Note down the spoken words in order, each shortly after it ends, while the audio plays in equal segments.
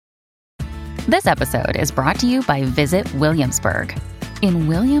This episode is brought to you by Visit Williamsburg. In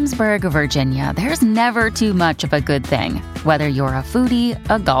Williamsburg, Virginia, there's never too much of a good thing. Whether you're a foodie,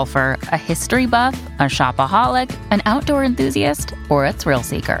 a golfer, a history buff, a shopaholic, an outdoor enthusiast, or a thrill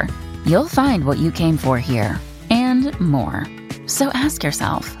seeker, you'll find what you came for here and more. So ask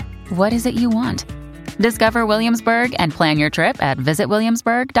yourself, what is it you want? Discover Williamsburg and plan your trip at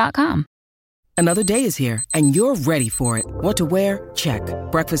visitwilliamsburg.com. Another day is here, and you're ready for it. What to wear? Check.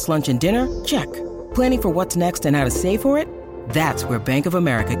 Breakfast, lunch, and dinner? Check. Planning for what's next and how to save for it? That's where Bank of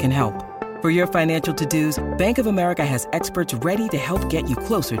America can help. For your financial to-dos, Bank of America has experts ready to help get you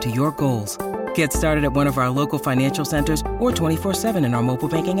closer to your goals. Get started at one of our local financial centers or 24/7 in our mobile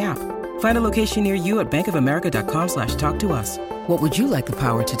banking app. Find a location near you at bankofamerica.com/talktous. What would you like the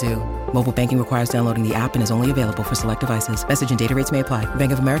power to do? Mobile banking requires downloading the app and is only available for select devices. Message and data rates may apply.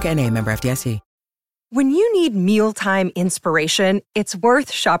 Bank of America N.A., member FDIC. When you need mealtime inspiration, it's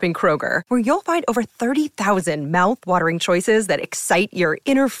worth shopping Kroger, where you'll find over 30,000 mouth-watering choices that excite your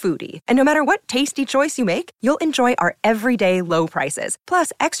inner foodie. And no matter what tasty choice you make, you'll enjoy our everyday low prices,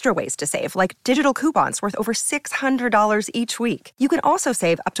 plus extra ways to save, like digital coupons worth over $600 each week. You can also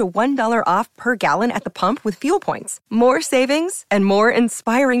save up to $1 off per gallon at the pump with fuel points. More savings and more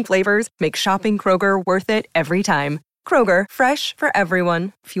inspiring flavors make shopping Kroger worth it every time. Kroger, fresh for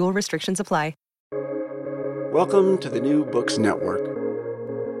everyone. Fuel restrictions apply. Welcome to the New Books Network.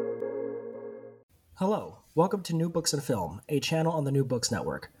 Hello, welcome to New Books and Film, a channel on the New Books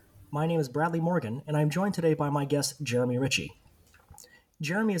Network. My name is Bradley Morgan, and I'm joined today by my guest, Jeremy Richey.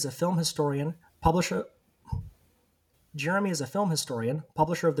 Jeremy is a film historian, publisher of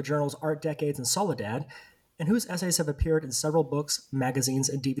the journals Art Decades and Soledad, and whose essays have appeared in several books, magazines,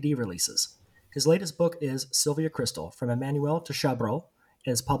 and DVD releases. His latest book is Sylvia, Kristel, From Emmanuelle to Chabrol,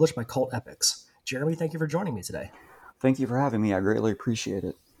 and is published by Cult Epics. Jeremy, thank you for joining me today. Thank you for having me. I greatly appreciate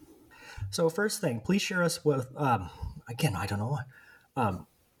it. So first thing, please share us with,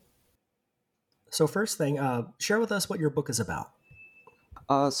 share with us what your book is about.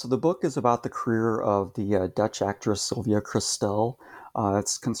 So the book is about the career of the Dutch actress Sylvia Kristel.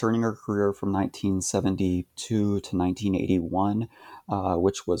 It's concerning her career from 1972 to 1981,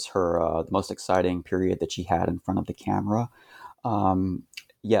 which was her the most exciting period that she had in front of the camera.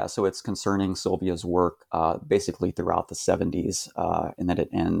 So it's concerning Sylvia's work basically throughout the 70s, and then it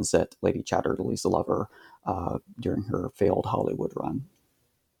ends at Lady Chatterley's Lover during her failed Hollywood run.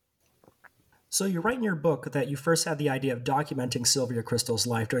 So you write in your book that you first had the idea of documenting Sylvia Kristel's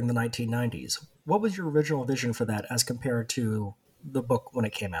life during the 1990s. What was your original vision for that as compared to the book when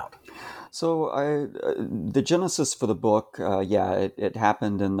it came out? So the genesis for the book, it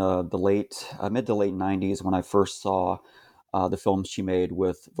happened in the mid to late 90s when I first saw the film she made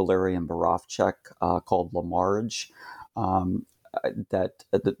with Valerian Borowczyk called La Marge. The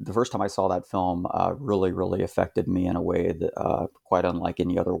first time I saw that film really, really affected me in a way that quite unlike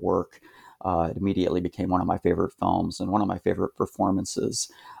any other work. It immediately became one of my favorite films and one of my favorite performances.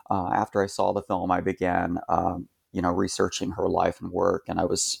 After I saw the film, I began, researching her life and work, and I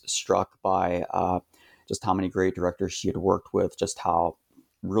was struck by just how many great directors she had worked with, just how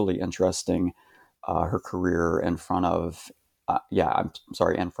really interesting her career in front of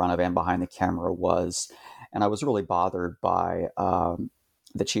and behind the camera was. And I was really bothered by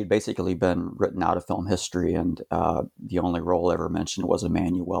that she had basically been written out of film history, and the only role ever mentioned was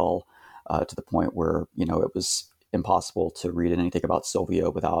Emmanuelle, to the point where, it was impossible to read anything about Sylvia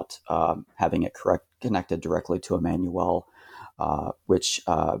without having it connected directly to Emmanuelle, which,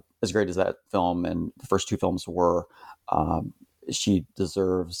 as great as that film and the first two films were, she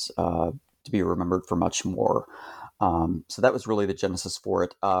deserves to be remembered for much more. So that was really the genesis for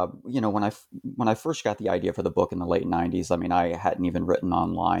it. When I first got the idea for the book in the late 90s, I hadn't even written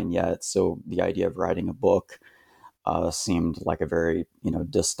online yet. So the idea of writing a book seemed like a very,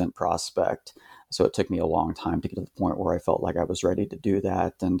 distant prospect. So it took me a long time to get to the point where I felt like I was ready to do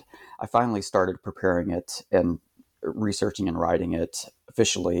that. And I finally started preparing it and researching and writing it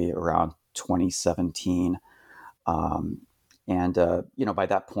officially around 2017. By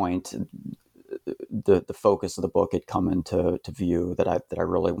that point, the focus of the book had come into view that I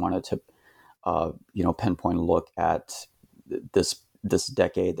really wanted to pinpoint a look at this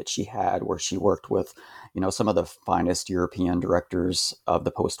decade that she had, where she worked with some of the finest European directors of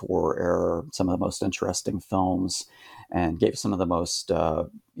the post-war era, some of the most interesting films, and gave some of the most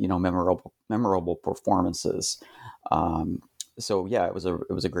memorable performances. It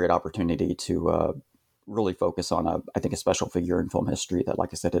was a great opportunity to really focus on a special figure in film history that, like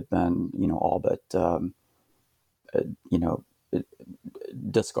I said, had been, all but,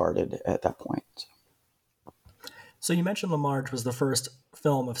 discarded at that point. So you mentioned La Marge was the first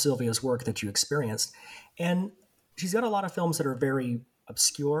film of Sylvia's work that you experienced. And she's got a lot of films that are very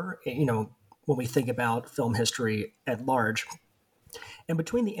obscure, when we think about film history at large. And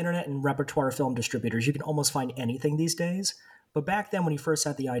between the internet and repertoire film distributors, you can almost find anything these days. But back then, when you first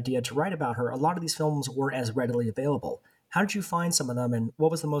had the idea to write about her, a lot of these films weren't as readily available. How did you find some of them, and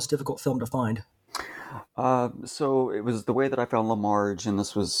what was the most difficult film to find? So it was the way that I found LaMarge, and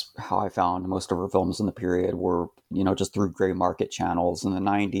this was how I found most of her films in the period were, just through gray market channels in the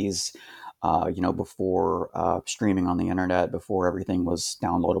 90s, before streaming on the internet, before everything was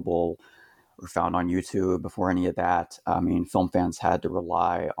downloadable or found on YouTube, before any of that. I mean, film fans had to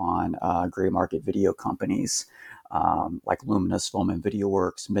rely on gray market video companies like Luminous Film and Video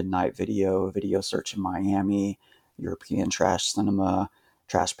Works, Midnight Video, Video Search in Miami, European Trash Cinema,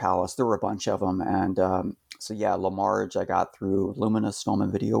 Trash Palace. There were a bunch of them. And LaMarge I got through Luminous Film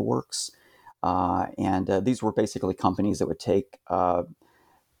and Video Works. And these were basically companies that would take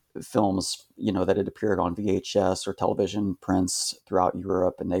films, that had appeared on VHS or television prints throughout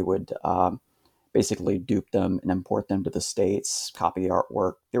Europe, and they would basically dupe them and import them to the States, copy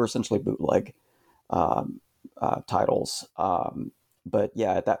artwork. They were essentially bootleg titles. But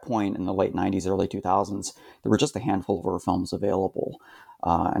yeah, at that point in the late 90s, early 2000s, there were just a handful of her films available.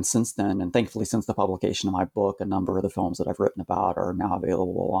 And since then, and thankfully since the publication of my book, a number of the films that I've written about are now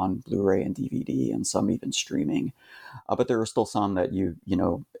available on Blu-ray and DVD, and some even streaming. But there are still some that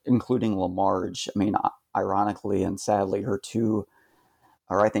including LaMarge. I mean, ironically and sadly, her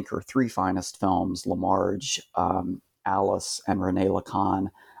three finest films, LaMarge, Alice, and Renee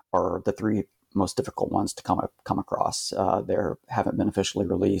Lacan, are the three most difficult ones to come across. They haven't been officially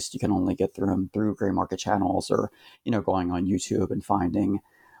released. You can only get them through gray market channels, or going on YouTube and finding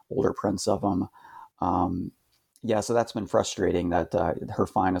older prints of them. So that's been frustrating that her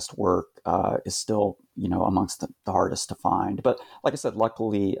finest work is still amongst the hardest to find. But like I said,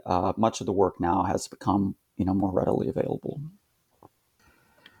 luckily much of the work now has become more readily available.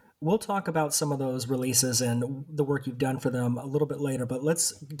 We'll talk about some of those releases and the work you've done for them a little bit later, but let's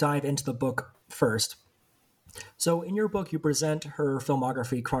dive into the book first. So in your book, you present her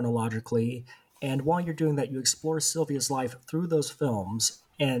filmography chronologically, and while you're doing that, you explore Sylvia's life through those films,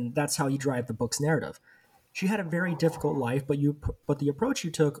 and that's how you drive the book's narrative. She had a very difficult life, but the approach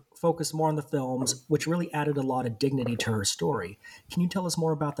you took focused more on the films, which really added a lot of dignity to her story. Can you tell us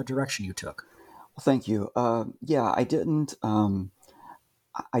more about the direction you took? Well, thank you.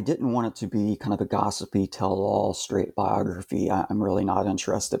 I didn't want it to be kind of a gossipy, tell-all, straight biography. I'm really not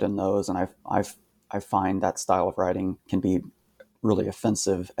interested in those, and I find that style of writing can be really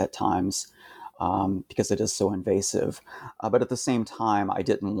offensive at times because it is so invasive. But at the same time, I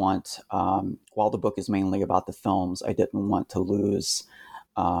didn't want, while the book is mainly about the films, I didn't want to lose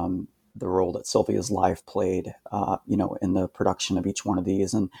the role that Sylvia's life played, in the production of each one of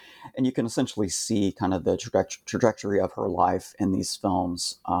these. And you can essentially see kind of the trajectory of her life in these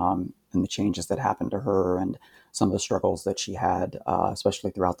films, and the changes that happened to her and some of the struggles that she had,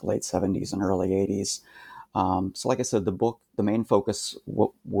 especially throughout the late 70s and early 80s. So like I said, the main focus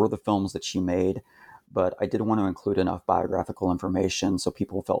were the films that she made, but I did want to include enough biographical information so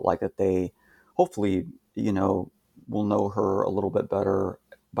people felt like that they hopefully, will know her a little bit better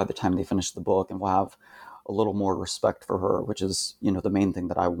by the time they finish the book, and will have a little more respect for her, which is, the main thing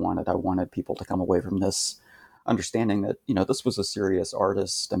that I wanted. I wanted people to come away from this understanding that, this was a serious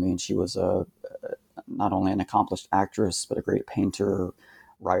artist. I mean, she was not only an accomplished actress, but a great painter,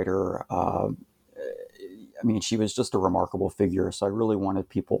 writer. She was just a remarkable figure. So I really wanted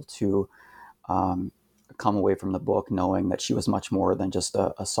people to come away from the book knowing that she was much more than just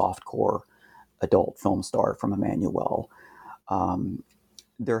a softcore adult film star from Emmanuelle.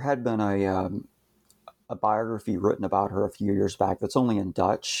 There had been a biography written about her a few years back that's only in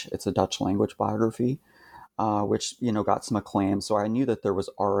Dutch. It's a Dutch language biography, which, got some acclaim. So I knew that there was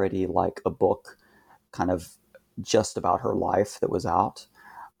already like a book kind of just about her life that was out.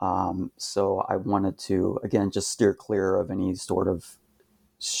 So I wanted to, again, just steer clear of any sort of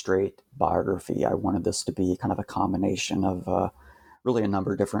straight biography. I wanted this to be kind of a combination of really a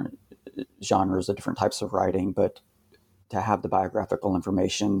number of different genres, of different types of writing, but to have the biographical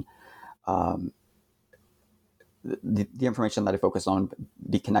information, the information that I focus on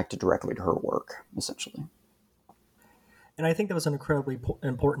be connected directly to her work, essentially. And I think that was an incredibly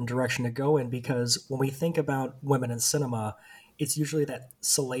important direction to go in, because when we think about women in cinema, it's usually that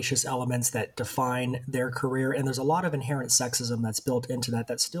salacious elements that define their career. And there's a lot of inherent sexism that's built into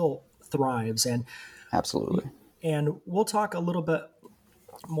that still thrives. And absolutely. And we'll talk a little bit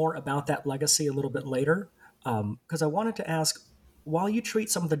more about that legacy a little bit later. Because I wanted to ask, while you treat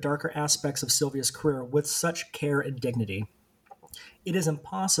some of the darker aspects of Sylvia's career with such care and dignity, It is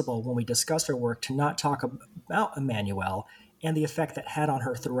impossible when we discuss her work to not talk about Emmanuelle and the effect that had on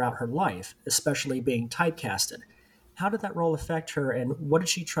her throughout her life, especially being typecasted. How did that role affect her, and what did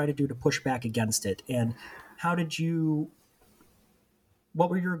she try to do to push back against it? And what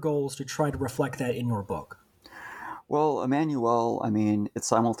were your goals to try to reflect that in your book? Well, Emmanuelle, I mean, it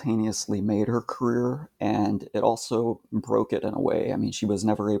simultaneously made her career and it also broke it in a way. I mean, she was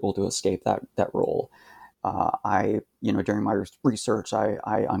never able to escape that role. During my research,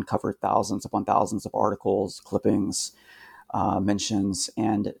 I uncovered thousands upon thousands of articles, clippings, mentions,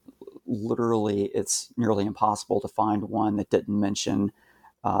 and literally it's nearly impossible to find one that didn't mention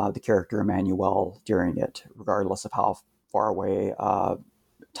the character Emmanuelle during it, regardless of how far away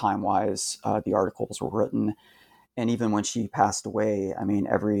time-wise the articles were written. And even when she passed away, I mean,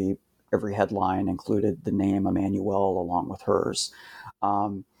 every headline included the name Emmanuelle along with hers.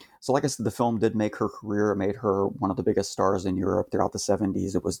 So like I said, the film did make her career. It made her one of the biggest stars in Europe throughout the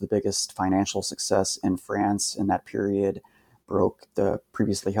 70s. It was the biggest financial success in France in that period, broke the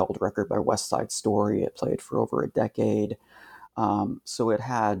previously held record by West Side Story. It played for over a decade. So it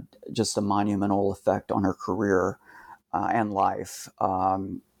had just a monumental effect on her career and life.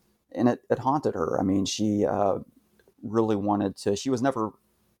 And it haunted her. I mean, she really wanted to, she was never,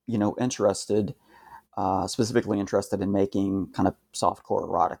 interested, specifically interested in making kind of softcore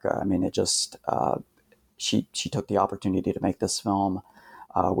erotica. I mean, it just, she took the opportunity to make this film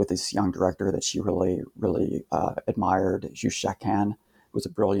with this young director that she really, really admired, Jules Chacan, who was a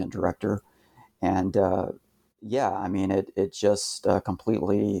brilliant director. And I mean, it just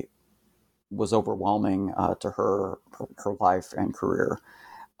completely was overwhelming to her life and career.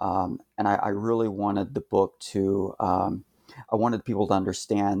 And I really wanted the book to, I wanted people to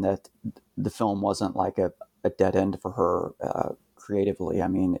understand that the film wasn't like a dead end for her creatively. I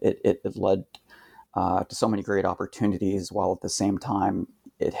mean, it led to so many great opportunities while at the same time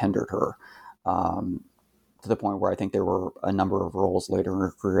it hindered her to the point where I think there were a number of roles later in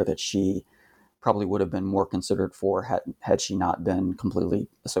her career that she probably would have been more considered for had she not been completely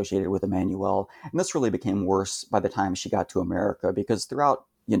associated with Emmanuelle. And this really became worse by the time she got to America, because throughout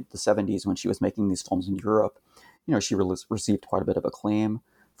the 70s, when she was making these films in Europe, she received quite a bit of acclaim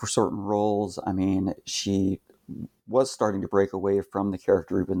for certain roles. I mean, she was starting to break away from the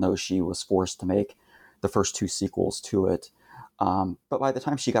character, even though she was forced to make the first two sequels to it. But by the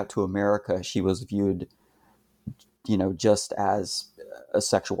time she got to America, she was viewed, just as a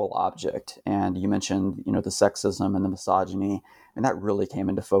sexual object. And you mentioned, the sexism and the misogyny, and that really came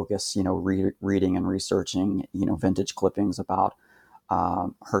into focus, reading and researching, vintage clippings about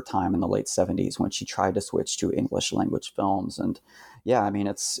her time in the late 70s when she tried to switch to English language films. And I mean,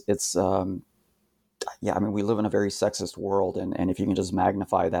 I mean, we live in a very sexist world. And if you can just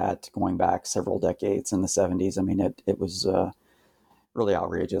magnify that going back several decades in the 70s, I mean, it was really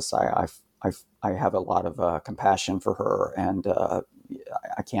outrageous. I have a lot of compassion for her, and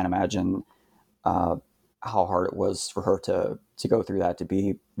I can't imagine how hard it was for her to go through that, to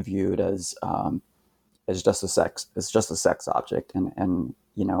be viewed as just a sex object, and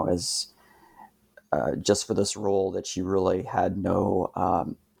as just for this role that she really had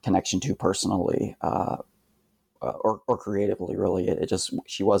no connection to personally or creatively. Really,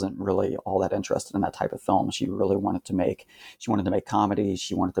 she wasn't really all that interested in that type of film. She wanted to make comedy.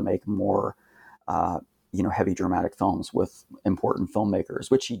 She wanted to make more heavy dramatic films with important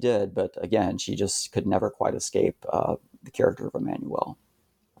filmmakers, which she did. But again, she just could never quite escape the character of Emmanuelle.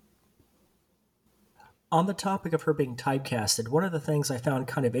 On the topic of her being typecasted, one of the things I found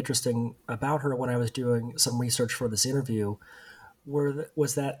kind of interesting about her when I was doing some research for this interview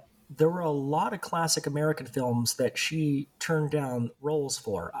was that there were a lot of classic American films that she turned down roles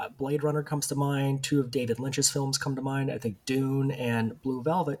for. Blade Runner comes to mind. Two of David Lynch's films come to mind. I think Dune and Blue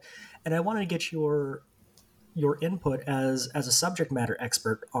Velvet. And I wanted to get your input as a subject matter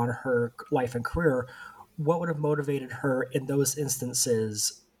expert on her life and career. What would have motivated her in those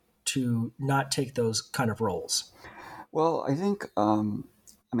instances to not take those kind of roles? Well, I think,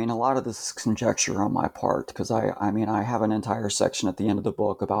 I mean, a lot of this is conjecture on my part, because I mean, I have an entire section at the end of the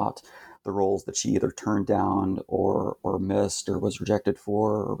book about the roles that she either turned down or missed or was rejected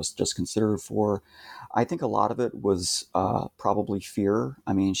for or was just considered for. I think a lot of it was probably fear.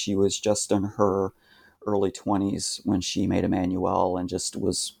 I mean, she was just in her early 20s when she made Emmanuelle and just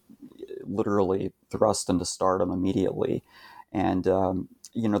was literally thrust into stardom immediately. And,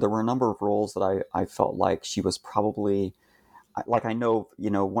 there were a number of roles that I felt like she was probably, like, I know,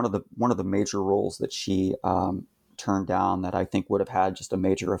 one of the major roles that she turned down that I think would have had just a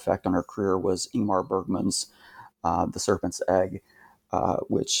major effect on her career was Ingmar Bergman's The Serpent's Egg.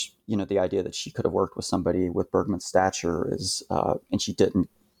 which, the idea that she could have worked with somebody with Bergman's stature is, and she didn't,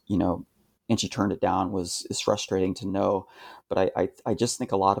 and she turned it down is frustrating to know. But I just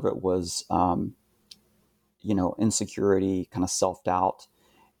think a lot of it was, insecurity, kind of self-doubt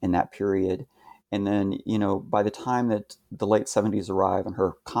in that period. And then, by the time that the late 70s arrive and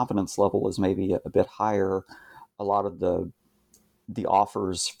her confidence level is maybe a bit higher, a lot of the exciting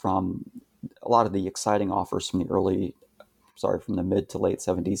offers from the mid to late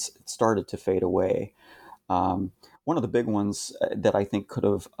 70s started to fade away. One of the big ones that I think could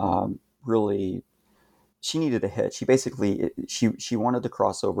have really, she needed a hit. She wanted to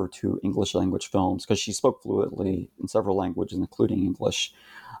cross over to English language films because she spoke fluently in several languages, including English.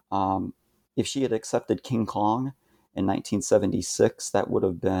 If she had accepted King Kong in 1976, that would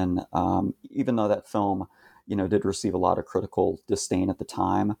have been, even though that film, did receive a lot of critical disdain at the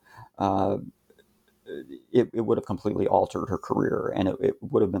time, it would have completely altered her career, and it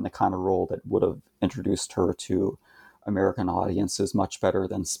would have been the kind of role that would have introduced her to American audiences much better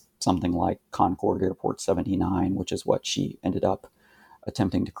than something like Concord Airport 79, which is what she ended up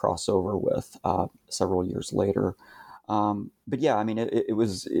attempting to cross over with several years later. But yeah, I mean, it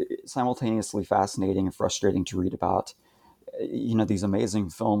was simultaneously fascinating and frustrating to read about, these amazing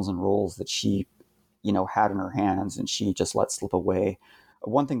films and roles that she, had in her hands and she just let slip away.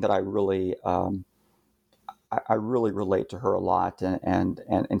 One thing that I really relate to her a lot,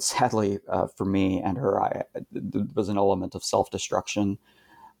 and sadly for me and her, there was an element of self-destruction,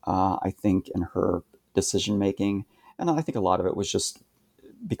 I think, in her decision making, and I think a lot of it was just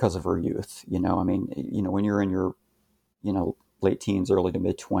because of her youth. I mean, when you're in your late teens, early to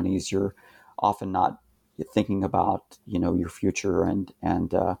mid 20s, you're often not thinking about your future and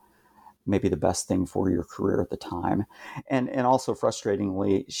maybe the best thing for your career at the time, and also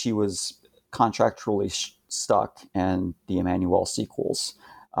frustratingly, she was contractually stuck in the Emmanuelle sequels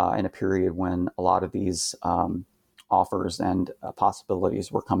in a period when a lot of these offers and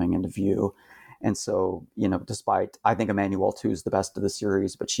possibilities were coming into view. And so, despite, I think Emmanuelle 2 is the best of the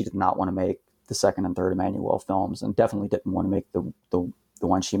series, but she did not want to make the second and third Emmanuelle films, and definitely didn't want to make the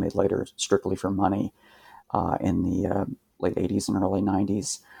one she made later strictly for money in the late 80s and early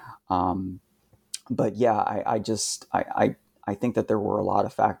 90s. But yeah, I think that there were a lot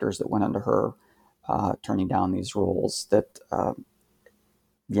of factors that went into her turning down these roles that,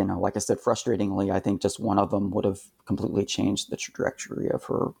 like I said, frustratingly, I think just one of them would have completely changed the trajectory of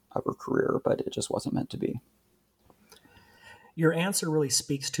her career, but it just wasn't meant to be. Your answer really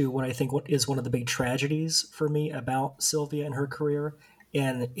speaks to what I think is one of the big tragedies for me about Sylvia and her career,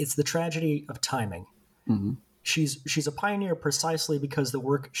 and it's the tragedy of timing. Mm-hmm. She's a pioneer precisely because the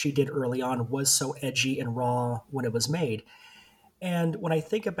work she did early on was so edgy and raw when it was made. And when I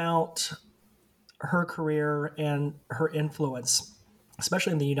think about her career and her influence,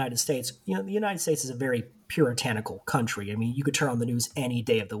 especially in the United States, the United States is a very puritanical country. I mean, you could turn on the news any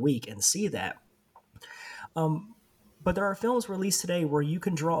day of the week and see that. But there are films released today where you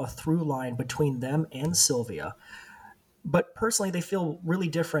can draw a through line between them and Sylvia. But personally, they feel really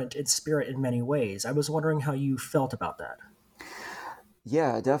different in spirit in many ways. I was wondering how you felt about that.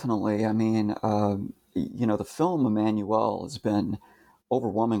 Yeah, definitely. I mean, the film Emmanuelle has been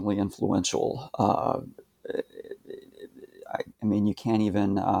overwhelmingly influential. I mean, you can't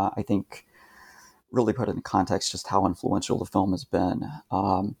even, I think, really put it in context just how influential the film has been.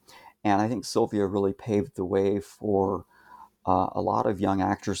 And I think Sylvia really paved the way for a lot of young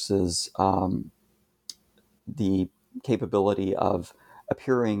actresses, the capability of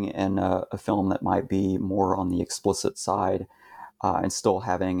appearing in a film that might be more on the explicit side and still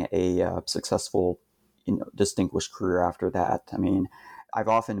having a successful, distinguished career after that. I mean, I've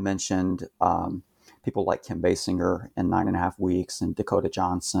often mentioned people like Kim Basinger in 9.5 Weeks and Dakota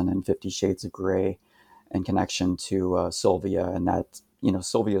Johnson in 50 Shades of Grey in connection to Sylvia, and that,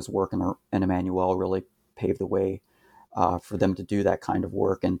 Sylvia's work in Emmanuelle really paved the way for them to do that kind of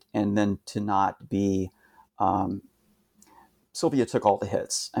work, and then to not be Sylvia took all the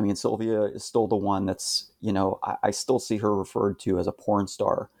hits. I mean, Sylvia is still the one that's, I still see her referred to as a porn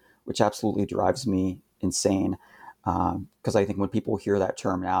star, which absolutely drives me insane. Because I think when people hear that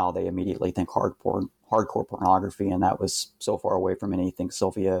term now, they immediately think hardcore pornography, and that was so far away from anything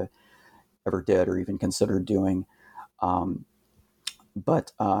Sylvia ever did or even considered doing.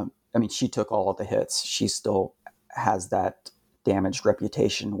 But I mean, she took all of the hits. She still has that damaged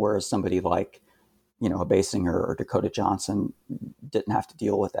reputation, whereas somebody like, a Basinger or Dakota Johnson didn't have to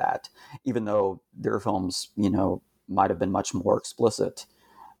deal with that, even though their films, might have been much more explicit.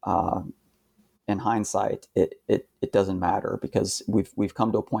 In hindsight, it doesn't matter, because we've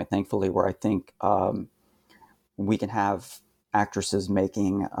come to a point, thankfully, where I think we can have actresses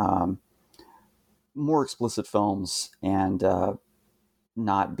making more explicit films and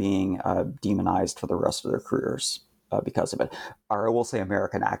not being demonized for the rest of their careers because of it. Or I will say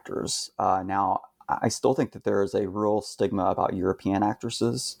American actors. Now, I still think that there is a real stigma about European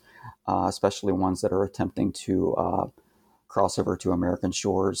actresses, especially ones that are attempting to cross over to American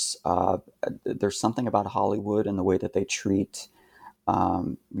shores. There's something about Hollywood and the way that they treat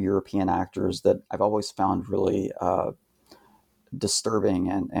European actors that I've always found really disturbing,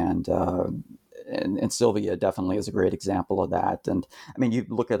 and Sylvia definitely is a great example of that. And I mean, you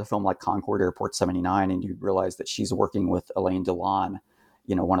look at a film like Concorde Airport 79 and you realize that she's working with Alain Delon,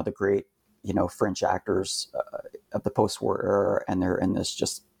 one of the great, French actors of the post-war era, and they're in this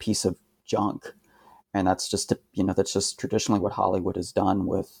just piece of junk. And that's just, that's just traditionally what Hollywood has done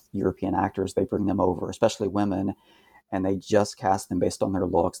with European actors. They bring them over, especially women, and they just cast them based on their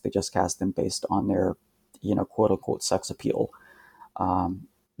looks. They just cast them based on their, quote unquote sex appeal.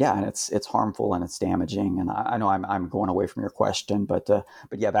 And it's harmful and it's damaging. And I know I'm going away from your question, but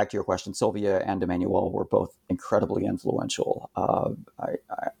yeah, back to your question. Sylvia and Emmanuelle were both incredibly influential.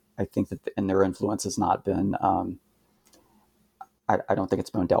 I think that and their influence has not been. I don't think it's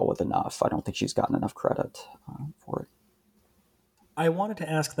been dealt with enough. I don't think she's gotten enough credit for it. I wanted to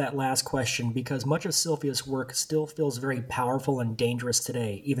ask that last question because much of Sylvia's work still feels very powerful and dangerous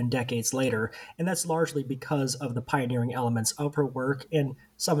today, even decades later, and that's largely because of the pioneering elements of her work, and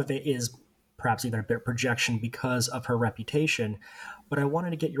some of it is perhaps even a bit projection because of her reputation. But I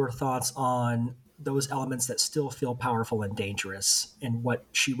wanted to get your thoughts on those elements that still feel powerful and dangerous and what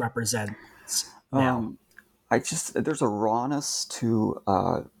she represents now. There's a rawness to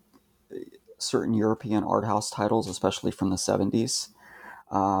certain European art house titles, especially from the 70s.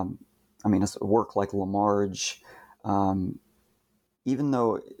 It's a work like La Marge, even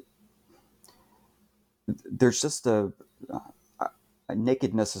though there's just a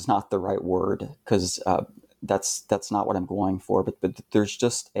nakedness is not the right word, because that's not what I'm going for, but there's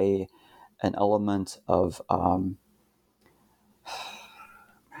just an element of I'm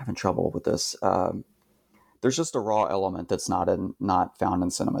having trouble with this. There's just a raw element that's not found in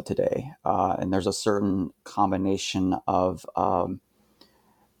cinema today, and there's a certain combination of high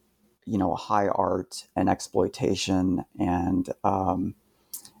art and exploitation, and I'm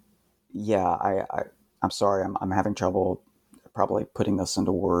sorry, I'm having trouble probably putting this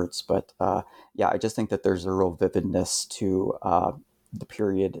into words, but I just think that there's a real vividness to the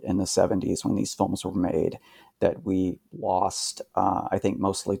period in the 70s when these films were made that we lost, I think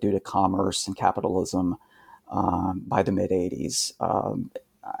mostly due to commerce and capitalism. By the mid 80s. I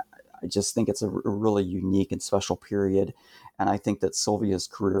just think it's a really unique and special period. And I think that Sylvia's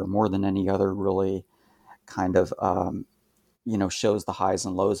career, more than any other, really kind of, shows the highs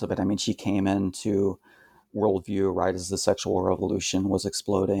and lows of it. I mean, she came into Worldview right as the sexual revolution was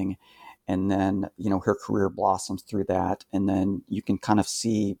exploding. And then, her career blossoms through that. And then you can kind of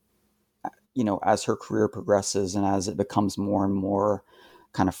see, as her career progresses and as it becomes more and more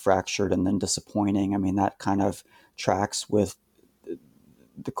kind of fractured and then disappointing. I mean, that kind of tracks with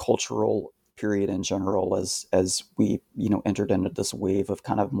the cultural period in general as we, entered into this wave of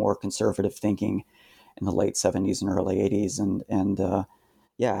kind of more conservative thinking in the late 70s and early 80s.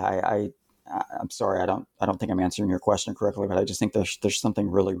 I'm sorry, I don't think I'm answering your question correctly, but I just think there's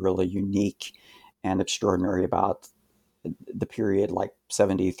something really, really unique and extraordinary about the period like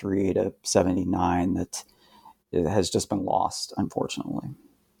 73 to 79 that it has just been lost, unfortunately.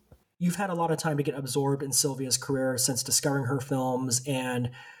 You've had a lot of time to get absorbed in Sylvia's career since discovering her films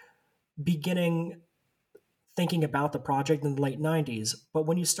and beginning thinking about the project in the late 90s. But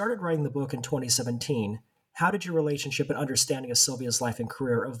when you started writing the book in 2017, how did your relationship and understanding of Sylvia's life and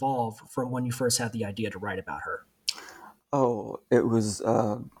career evolve from when you first had the idea to write about her? Oh, it was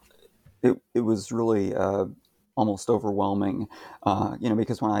really almost overwhelming,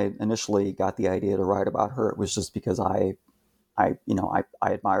 because when I initially got the idea to write about her, it was just because I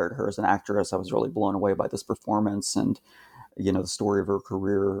admired her as an actress. I was really blown away by this performance, and the story of her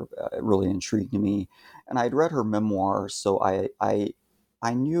career really intrigued me. And I'd read her memoir, so I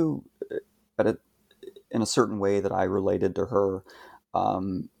knew in a certain way that I related to her,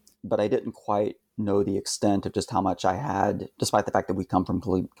 but I didn't quite know the extent of just how much I had, despite the fact that we come from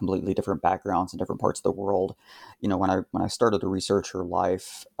completely different backgrounds in different parts of the world. When I started to research her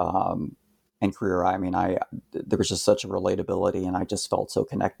life and career, there was just such a relatability, and I just felt so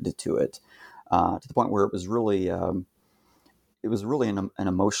connected to it, to the point where it was really an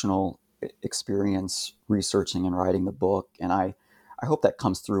emotional experience researching and writing the book. And I hope that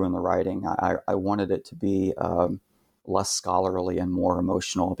comes through in the writing. I wanted it to be less scholarly and more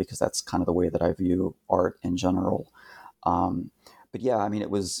emotional, because that's kind of the way that I view art in general. But yeah, I mean, it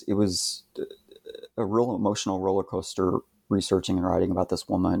was a real emotional roller coaster researching and writing about this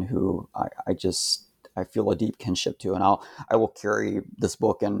woman who I feel a deep kinship to, and I will carry this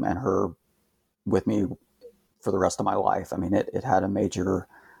book and her with me for the rest of my life. I mean, it had a major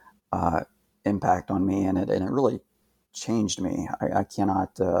impact on me, and it really changed me. I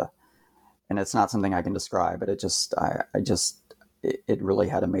cannot, and it's not something I can describe, but it really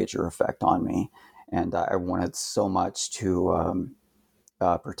had a major effect on me, and I wanted so much to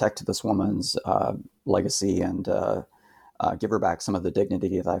protect this woman's legacy and give her back some of the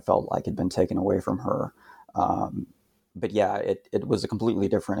dignity that I felt like had been taken away from her. But yeah, it was a completely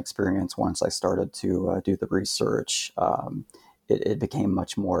different experience once I started to do the research. It became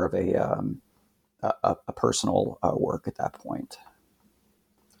much more of a personal work at that point.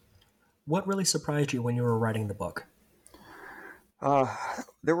 What really surprised you when you were writing the book?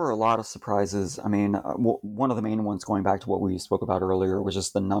 There were a lot of surprises. I mean, one of the main ones, going back to what we spoke about earlier, was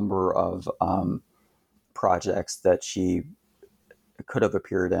just the number of projects that she could have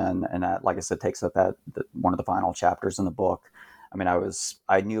appeared in, and that, like I said, takes up one of the final chapters in the book. I mean,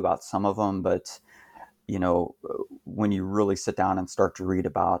 I knew about some of them, but when you really sit down and start to read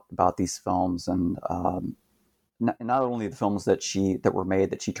about these films, and not only the films that were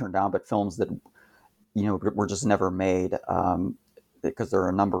made that she turned down, but films that were just never made, because there are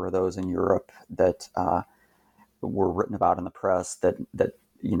a number of those in Europe that were written about in the press that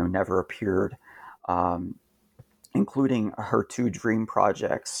never appeared, including her two dream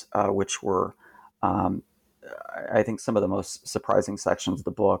projects, which were, I think, some of the most surprising sections of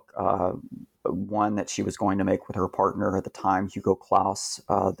the book. One that she was going to make with her partner at the time, Hugo Claus,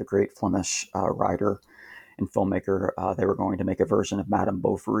 the great Flemish writer and filmmaker. They were going to make a version of Madame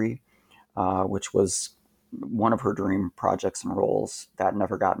Bovary, which was one of her dream projects and roles. That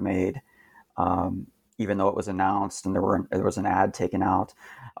never got made, even though it was announced and there was an ad taken out.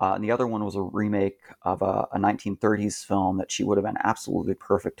 And the other one was a remake of a 1930s film that she would have been absolutely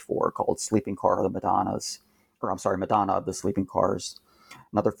perfect for, called Sleeping Car of the Madonnas, Madonna of the Sleeping Cars.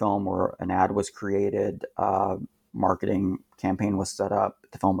 Another film where an ad was created, marketing campaign was set up,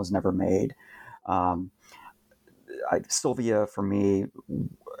 the film was never made. Sylvia, for me,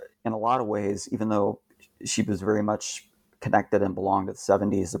 in a lot of ways, even though she was very much connected and belonged to the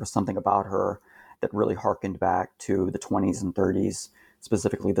 70s, there was something about her that really harkened back to the 20s and 30s,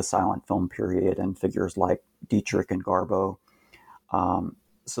 specifically the silent film period, and figures like Dietrich and Garbo.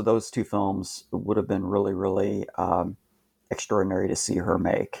 So those two films would have been really, really extraordinary to see her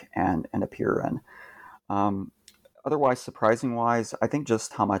make and appear in. Otherwise, surprising-wise, I think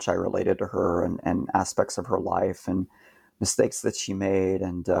just how much I related to her and aspects of her life and mistakes that she made.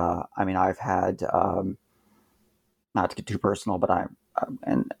 And I mean, I've had, not to get too personal, but I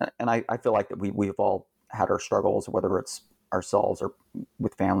feel like that we've all had our struggles, whether it's ourselves or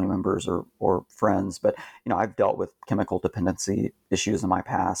with family members or friends. But I've dealt with chemical dependency issues in my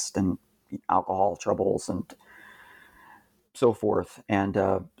past, and alcohol troubles and so forth. And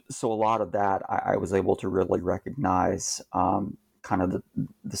so a lot of that I was able to really recognize, kind of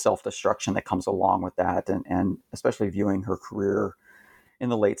the self-destruction that comes along with that, and especially viewing her career in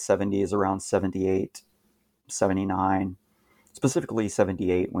the late 70s, around 78, 79, specifically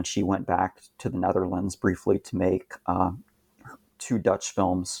 78, when she went back to the Netherlands briefly to make two Dutch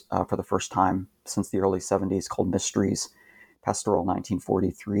films for the first time since the early 70s, called Mysteries, Pastoral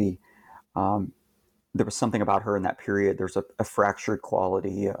 1943. There was something about her in that period. There's a fractured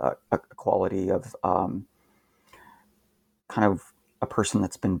quality, a quality of kind of a person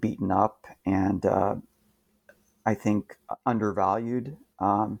that's been beaten up and I think undervalued,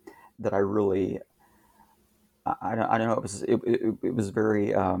 that I really, I don't know. It was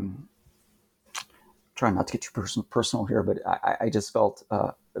very, trying not to get too personal here, but I just felt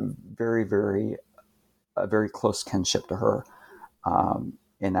very, very, a very close kinship to her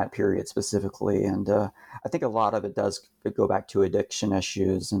in that period specifically. And I think a lot of it does go back to addiction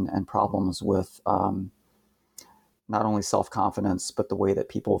issues and problems with not only self-confidence, but the way that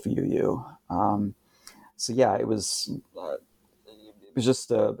people view you. So yeah, it was just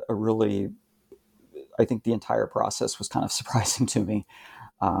a really, I think the entire process was kind of surprising to me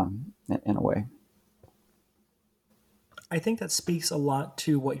in a way. I think that speaks a lot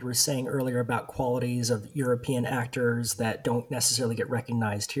to what you were saying earlier about qualities of European actors that don't necessarily get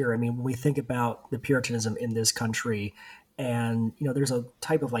recognized here. I mean, when we think about the Puritanism in this country, and there's a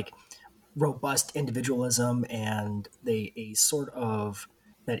type of like robust individualism and a sort of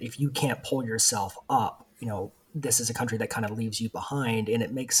that if you can't pull yourself up, this is a country that kind of leaves you behind. And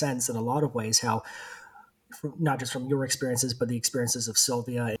it makes sense in a lot of ways how, not just from your experiences, but the experiences of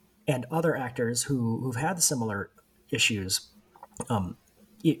Sylvia and other actors who've had similar issues,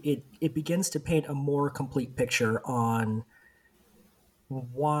 it begins to paint a more complete picture on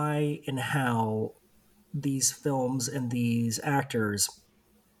why and how these films and these actors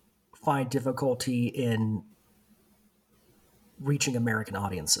find difficulty in reaching American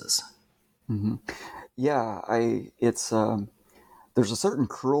audiences. Mm-hmm. Yeah, there's a certain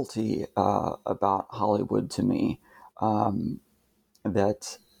cruelty about Hollywood to me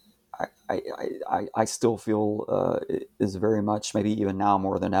that I still feel is very much, maybe even now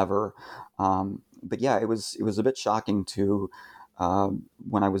more than ever. But yeah, it was a bit shocking to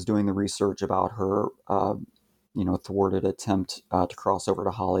when I was doing the research about her, thwarted attempt to cross over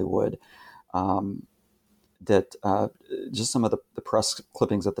to Hollywood. That just some of the press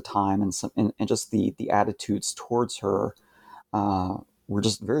clippings at the time and just the attitudes towards her were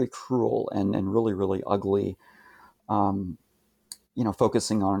just very cruel and really, really ugly.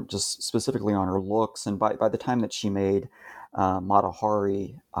 Focusing on just specifically on her looks. And by the time that she made Mata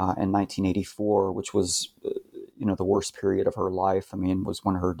Hari in 1984, which was, the worst period of her life, I mean, was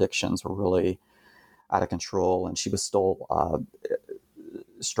when her addictions were really out of control, and she was still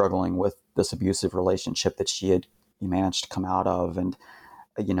struggling with this abusive relationship that she had managed to come out of, and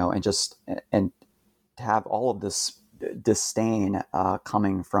and to have all of this disdain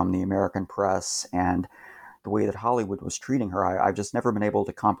coming from the American press and the way that Hollywood was treating her. I've just never been able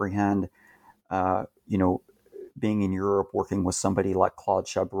to comprehend, being in Europe, working with somebody like Claude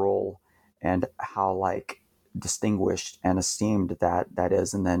Chabrol, and how distinguished and esteemed that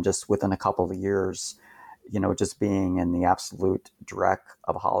is. And then just within a couple of years, just being in the absolute dreck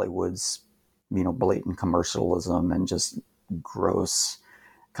of Hollywood's, blatant commercialism and just gross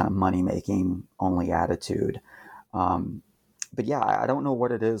kind of money-making only attitude. But yeah, I don't know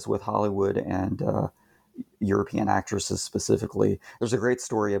what it is with Hollywood and European actresses specifically. There's a great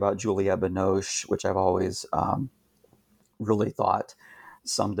story about Juliette Binoche, which I've always really thought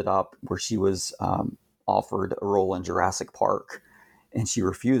summed it up, where she was offered a role in Jurassic Park, and she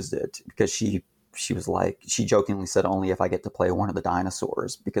refused it because she jokingly said, only if I get to play one of the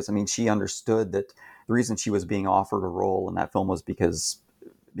dinosaurs. Because, I mean, she understood that the reason she was being offered a role in that film was because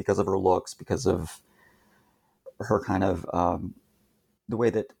of her looks, because of her kind of the way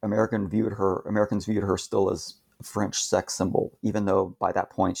that Americans viewed her still as a French sex symbol, even though by that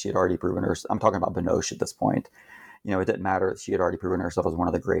point she had already proven herself. I'm talking about Binoche at this point. It didn't matter. She had already proven herself as one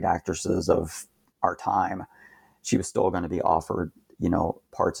of the great actresses of our time. She was still going to be offered,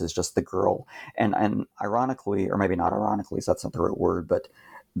 parts as just the girl. And ironically, or maybe not ironically, so that's not the right word, but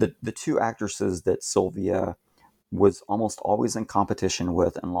the two actresses that Sylvia was almost always in competition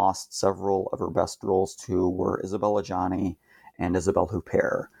with and lost several of her best roles to were Isabelle Adjani and Isabelle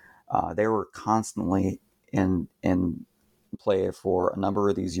Huppert. They were constantly in play for a number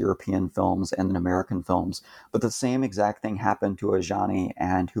of these European films and American films, but the same exact thing happened to Adjani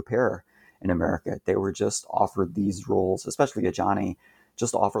and Huppert in America. They were just offered these roles, especially Adjani,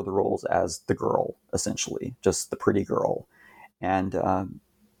 just offered the roles as the girl, essentially, just the pretty girl. And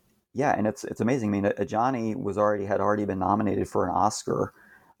and it's amazing. I mean, Adjani had already been nominated for an Oscar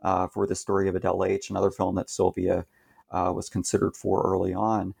for The Story of Adele H, another film that Sylvia was considered for early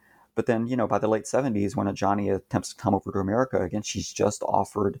on. But then, by the late 70s, when Adjani attempts to come over to America again, she's just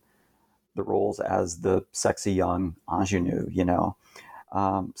offered the roles as the sexy young ingenue,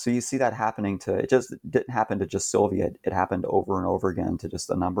 So you see that happening it just didn't happen to just Sylvia. It happened over and over again to just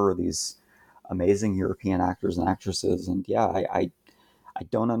a number of these amazing European actors and actresses. And yeah, I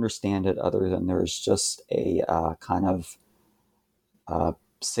don't understand it other than there's just a kind of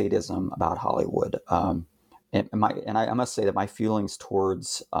sadism about Hollywood. And I must say that my feelings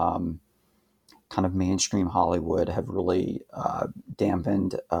towards kind of mainstream Hollywood have really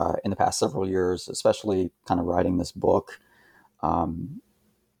dampened in the past several years, especially kind of writing this book. And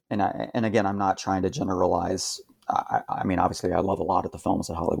again, I'm not trying to generalize. I mean, obviously, I love a lot of the films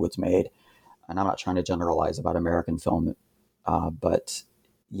that Hollywood's made, and I'm not trying to generalize about American film. But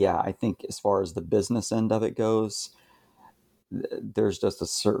yeah, I think as far as the business end of it goes, there's just a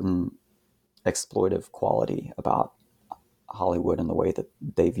certain exploitive quality about Hollywood and the way that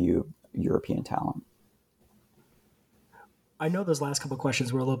they view European talent. I know those last couple of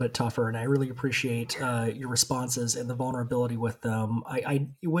questions were a little bit tougher, and I really appreciate your responses and the vulnerability with them.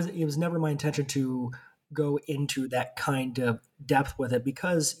 It was never my intention to go into that kind of depth with it,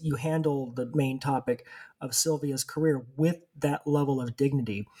 because you handle the main topic of Sylvia's career with that level of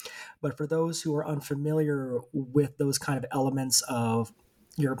dignity. But for those who are unfamiliar with those kind of elements of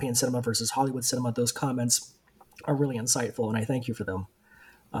European cinema versus Hollywood cinema, those comments are really insightful, and I thank you for them.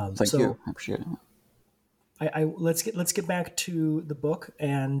 Thank you. I appreciate it. Let's get back to the book.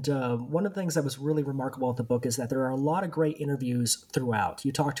 And one of the things that was really remarkable with the book is that there are a lot of great interviews throughout.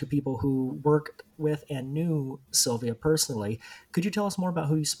 You talk to people who worked with and knew Sylvia personally. Could you tell us more about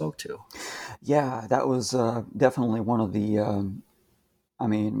who you spoke to? Yeah, that was definitely one of the.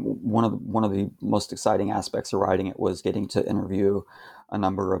 One of the most exciting aspects of writing it was getting to interview a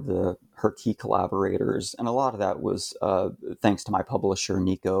number of her key collaborators, and a lot of that was thanks to my publisher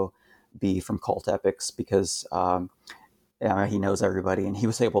Nico B from Cult Epics, because he knows everybody, and he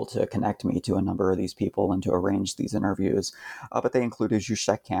was able to connect me to a number of these people and to arrange these interviews. But they included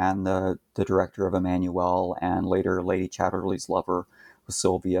Zsuzsa Khan, the director of Emmanuelle, and later Lady Chatterley's lover with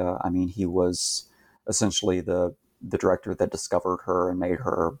Sylvia. I mean, he was essentially the director that discovered her and made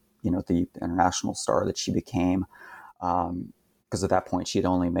her, the international star that she became. Because at that point, she had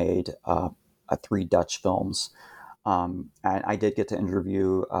only made 3 Dutch films. And I did get to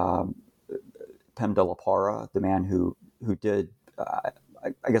interview Pim de la Parra, the man who did,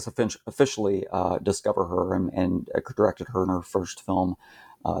 I guess, officially discover her and directed her in her first film,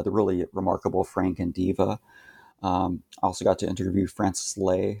 the really remarkable Frank and Diva. I also got to interview Francis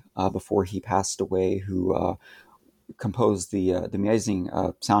Lay before he passed away, who composed the amazing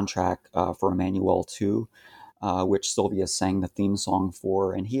soundtrack for Emmanuelle 2, which Sylvia sang the theme song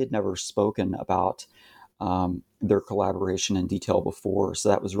for, and he had never spoken about their collaboration in detail before, so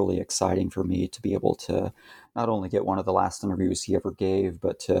that was really exciting for me to be able to not only get one of the last interviews he ever gave,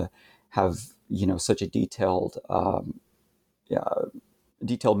 but to have such a detailed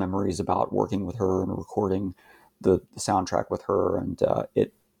memories about working with her and recording the soundtrack with her, and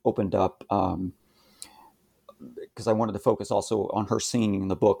it opened up. Because I wanted to focus also on her singing in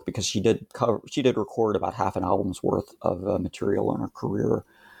the book, because she did record about half an album's worth of material in her career,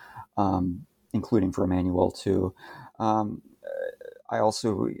 including for Emmanuelle too. I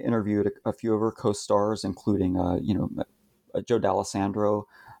also interviewed a few of her co-stars, including Joe D'Alessandro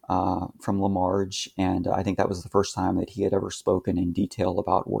from La Marge, and I think that was the first time that he had ever spoken in detail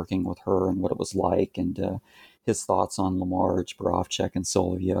about working with her and what it was like, and his thoughts on La Marge, Borovchik, and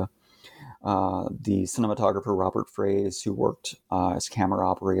Sylvia. The cinematographer Robert Fraze, who worked as camera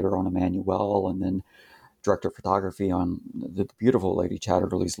operator on Emmanuelle and then director of photography on the beautiful Lady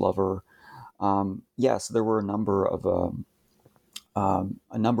Chatterley's Lover. Yes, there were a number of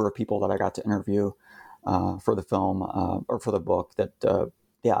people that I got to interview for the film or for the book. That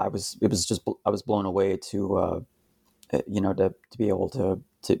I was blown away to be able to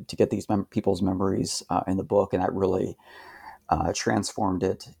get these people's memories in the book, and that really transformed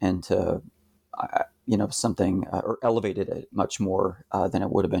it into something, or elevated it much more than it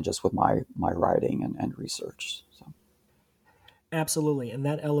would have been just with my writing and research. So. Absolutely. And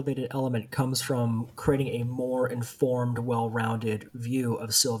that elevated element comes from creating a more informed, well-rounded view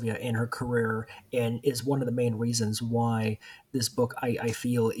of Sylvia and her career, and is one of the main reasons why this book, I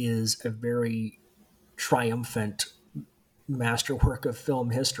feel, is a very triumphant masterwork of film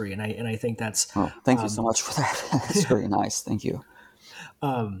history. And I think that's... Oh, thank you so much for that. That's very nice. Thank you.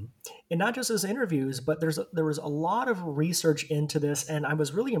 And not just as interviews, but there was a lot of research into this, and I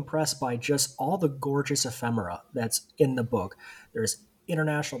was really impressed by just all the gorgeous ephemera that's in the book. There's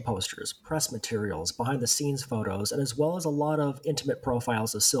international posters, press materials, behind-the-scenes photos, and as well as a lot of intimate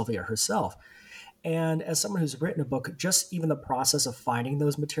profiles of Sylvia herself. And as someone who's written a book, just even the process of finding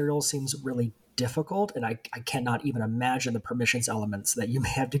those materials seems really difficult, and I cannot even imagine the permissions elements that you may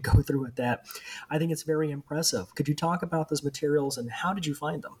have to go through with that. I think it's very impressive. Could you talk about those materials and how did you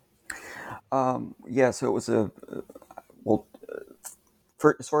find them? So it was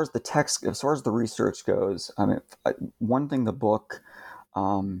as far as the text, as far as the research goes, I mean, one thing the book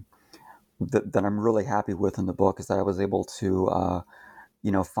that I'm really happy with in the book is that I was able to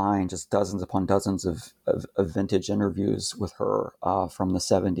find just dozens upon dozens of vintage interviews with her from the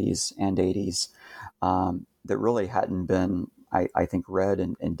 70s and 80s that really hadn't been, I think, read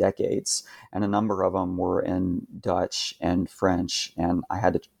in decades. And a number of them were in Dutch and French, and I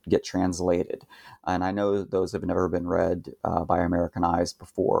had to get translated. And I know those have never been read by American eyes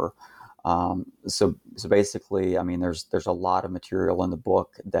before. So basically, I mean, there's a lot of material in the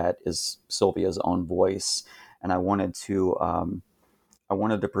book that is Sylvia's own voice, and I wanted to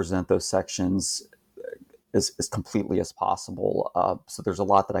present those sections as completely as possible. So there's a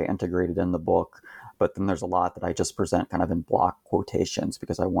lot that I integrated in the book, but then there's a lot that I just present kind of in block quotations,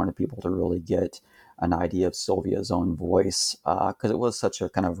 because I wanted people to really get an idea of Sylvia's own voice, because it was such a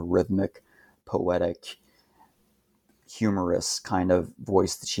kind of rhythmic, poetic, humorous kind of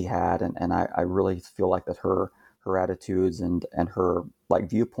voice that she had. And I really feel like that her attitudes and her like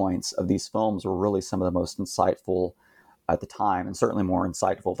viewpoints of these films were really some of the most insightful at the time, and certainly more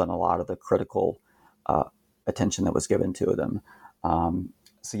insightful than a lot of the critical attention that was given to them.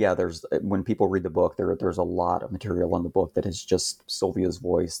 So yeah, when people read the book, there's a lot of material in the book that is just Sylvia's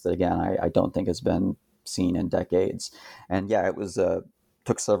voice that, again, I don't think has been seen in decades. And yeah, it was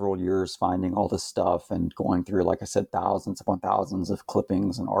took several years finding all this stuff and going through, like I said, thousands upon thousands of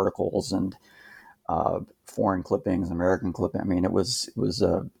clippings and articles and foreign clippings, American clipping. I mean, it was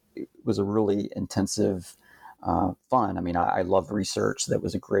a really intensive, fun. I mean, I love research. That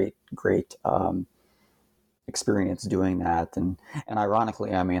was a great experience doing that. And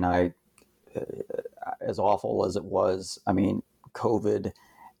ironically, I mean, as awful as it was, I mean, COVID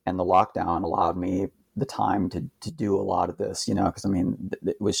and the lockdown allowed me the time to do a lot of this, because I mean,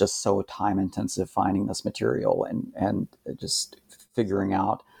 it was just so time intensive finding this material and just figuring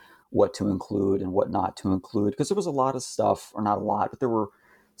out what to include and what not to include, because there was a lot of stuff, or not a lot, but there were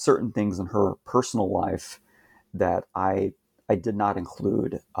certain things in her personal life that I did not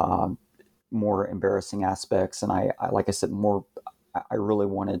include, more embarrassing aspects. And I like I said, I really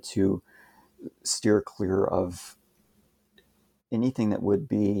wanted to steer clear of anything that would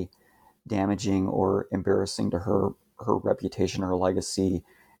be damaging or embarrassing to her reputation or legacy,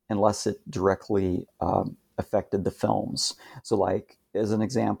 unless it directly affected the films. So, like, as an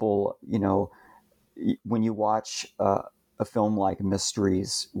example, when you watch a film like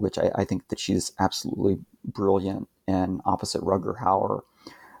Mysteries, which I think that she's absolutely brilliant in opposite Rutger Hauer,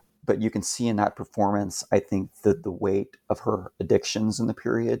 but you can see in that performance, I think, that the weight of her addictions in the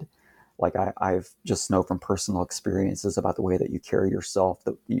period. Like I've just know from personal experiences about the way that you carry yourself,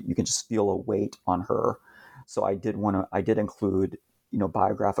 that you can just feel a weight on her. So I did include,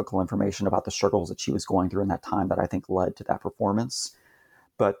 biographical information about the struggles that she was going through in that time that I think led to that performance.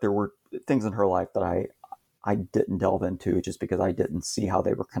 But there were things in her life that I didn't delve into, just because I didn't see how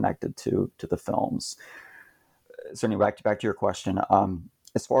they were connected to the films. So anyway, back to your question.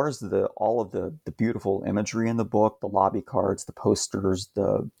 As far as all of the beautiful imagery in the book, the lobby cards, the posters,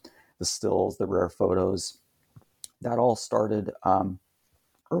 the stills, the rare photos, that all started, or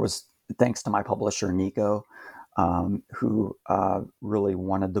was thanks to my publisher, Nico, who really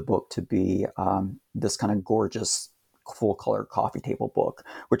wanted the book to be this kind of gorgeous, full-color coffee table book,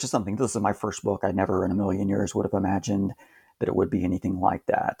 which is something, this is my first book. I never in a million years would have imagined that it would be anything like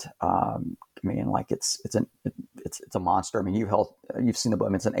that. I mean, like it's a monster. I mean, you've seen the book. I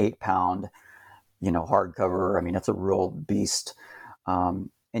mean, it's an 8-pound, hardcover. I mean, it's a real beast.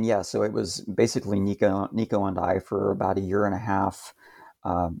 And yeah, so it was basically Nico and I for about a year and a half,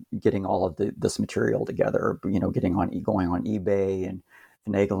 getting all of this material together. Going on eBay and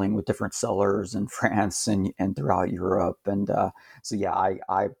finagling with different sellers in France and throughout Europe. And so yeah,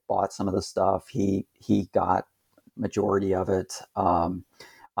 I bought some of the stuff. He got majority of it.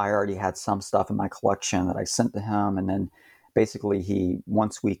 I already had some stuff in my collection that I sent to him, and then basically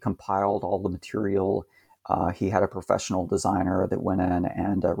once we compiled all the material, he had a professional designer that went in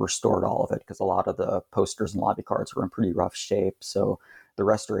and restored all of it, because a lot of the posters and lobby cards were in pretty rough shape. So the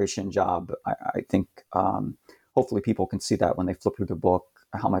restoration job, I think, hopefully people can see that when they flip through the book,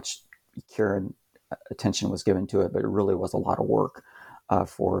 how much care and attention was given to it. But it really was a lot of work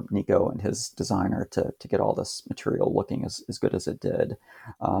for Nico and his designer to get all this material looking as good as it did.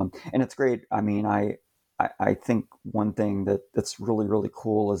 And it's great. I mean, I think one thing that's really, really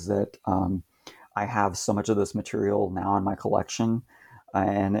cool is that I have so much of this material now in my collection,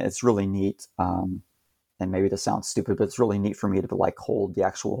 and it's really neat. And maybe this sounds stupid, but it's really neat for me to hold the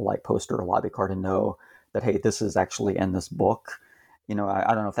actual poster or lobby card and know that, hey, this is actually in this book. I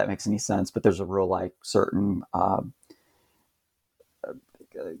don't know if that makes any sense, but there's a real certain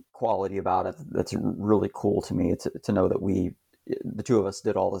quality about it that's really cool to me to know that the two of us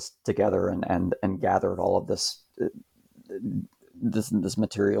did all this together and gathered all of this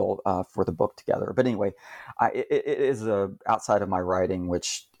material for the book together. But anyway, it is outside of my writing,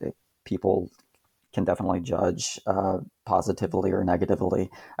 which people can definitely judge positively or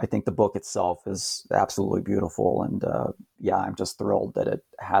negatively. I think the book itself is absolutely beautiful, and yeah, I'm just thrilled that it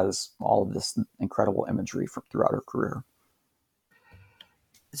has all of this incredible imagery throughout her career.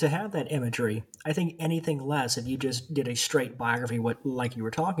 To have that imagery, I think anything less, if you just did a straight biography, like you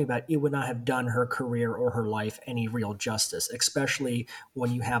were talking about, it would not have done her career or her life any real justice, especially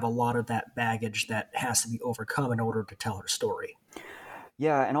when you have a lot of that baggage that has to be overcome in order to tell her story.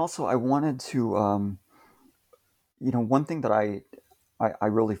 Yeah, and also I wanted to, one thing that I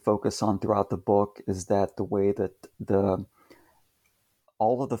really focus on throughout the book is that the way that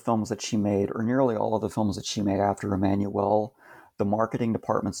all of the films that she made, or nearly all of the films that she made after Emmanuelle, the marketing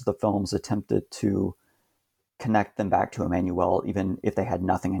departments of the films attempted to connect them back to Emmanuelle, even if they had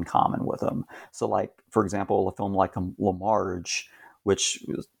nothing in common with them. So, for example, a film like La Marge, which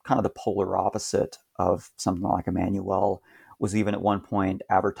was kind of the polar opposite of something like Emmanuelle was even at one point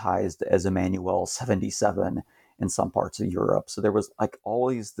advertised as Emmanuelle 77 in some parts of Europe. So there was like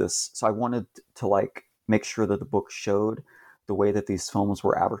always this. So I wanted to like make sure that the book showed the way that these films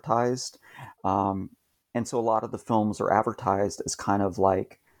were advertised. And so a lot of the films are advertised as kind of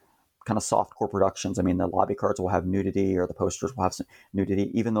softcore productions. I mean, the lobby cards will have nudity or the posters will have some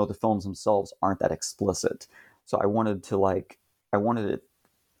nudity, even though the films themselves aren't that explicit. So I wanted it,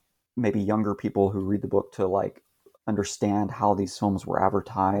 maybe younger people who read the book to like understand how these films were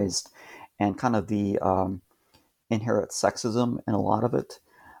advertised and kind of the inherent sexism in a lot of it,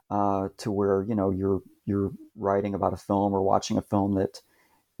 to where, you know, you're writing about a film or watching a film that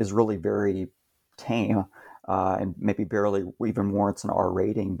is really very tame, and maybe barely even warrants an R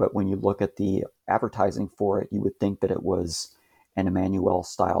rating. But when you look at the advertising for it, you would think that it was an Emmanuelle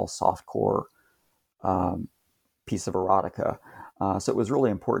style softcore piece of erotica. So it was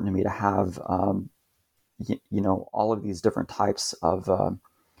really important to me to have, all of these different types of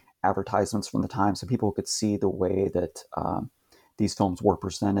advertisements from the time, so people could see the way that these films were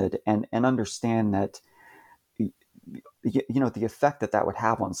presented and understand that, the effect that would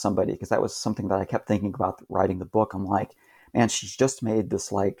have on somebody, because that was something that I kept thinking about writing the book. I'm like, man, she's just made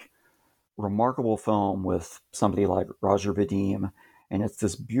this like remarkable film with somebody like Roger Vadim, and it's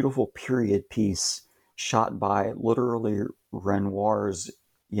this beautiful period piece shot by literally Renoir's,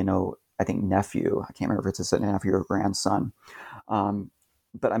 I think nephew. I can't remember if it's his nephew or grandson.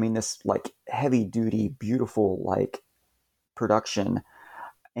 But I mean, this like heavy duty, beautiful like production,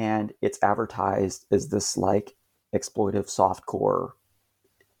 and it's advertised as this like exploitive softcore,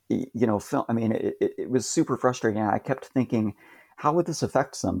 film. I mean, it was super frustrating. I kept thinking, how would this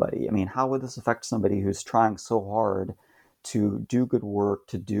affect somebody? I mean, how would this affect somebody who's trying so hard to do good work,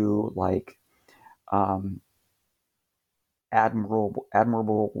 to do like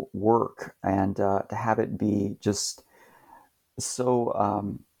admirable work, and to have it be just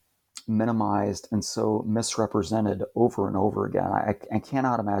so minimized and so misrepresented over and over again. I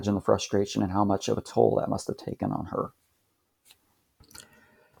cannot imagine the frustration and how much of a toll that must have taken on her.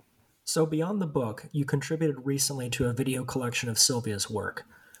 So beyond the book, you contributed recently to a video collection of Sylvia's work.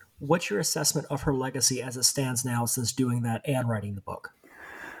 What's your assessment of her legacy as it stands now since doing that and writing the book?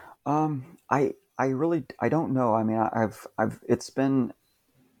 I don't know. I mean,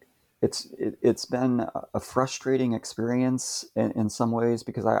 it's been a frustrating experience in some ways,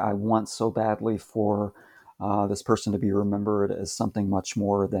 because I want so badly for this person to be remembered as something much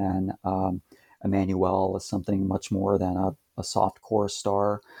more than Emmanuelle, as something much more than a softcore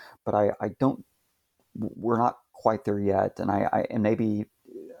star. But I don't. We're not quite there yet, and maybe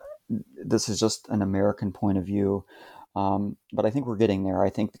this is just an American point of view. But I think we're getting there.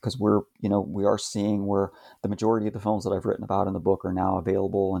 I think because we are seeing where the majority of the films that I've written about in the book are now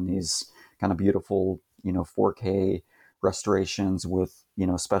available in these kind of beautiful, 4K restorations with,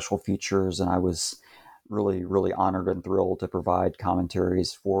 special features. And I was really, really honored and thrilled to provide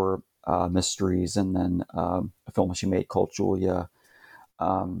commentaries for Mysteries, and then a film she made called Julia.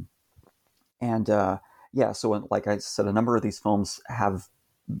 So like I said, a number of these films have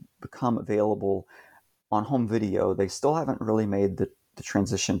become available on home video. They still haven't really made the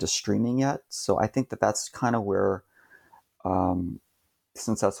transition to streaming yet. So I think that's kind of where,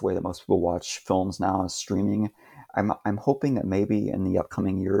 since that's the way that most people watch films now, is streaming. I'm hoping that maybe in the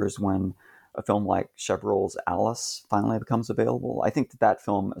upcoming years, when a film like Chabrol's Alice finally becomes available, I think that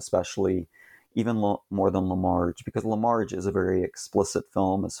film especially, even more than Lamarge, because Lamarge is a very explicit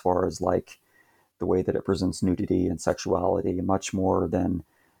film as far as like the way that it presents nudity and sexuality, much more than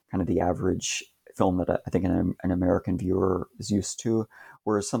kind of the average film that I think an American viewer is used to.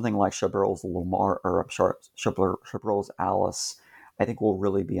 Whereas something like Chabrol's Chabrol's Alice, I think will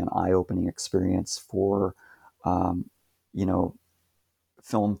really be an eye-opening experience for,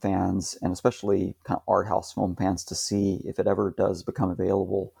 film fans, and especially kind of art house film fans, to see if it ever does become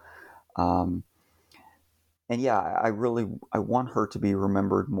available. I want her to be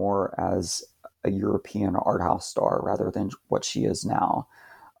remembered more as a European art house star rather than what she is now.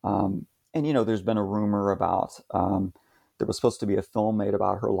 There's been a rumor about, there was supposed to be a film made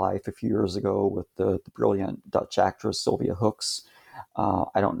about her life a few years ago with the brilliant Dutch actress Sylvia Hoeks.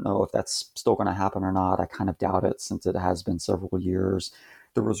 I don't know if that's still going to happen or not. I kind of doubt it, since it has been several years.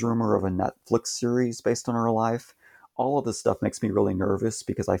 There was rumor of a Netflix series based on her life. All of this stuff makes me really nervous,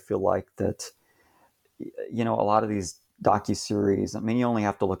 because I feel like that, a lot of these docuseries, I mean, you only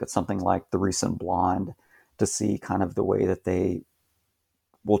have to look at something like The Recent Blonde to see kind of the way that they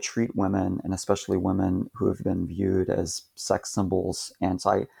will treat women, and especially women who have been viewed as sex symbols. And so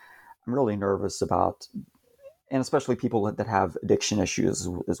I'm really nervous about, and especially people that have addiction issues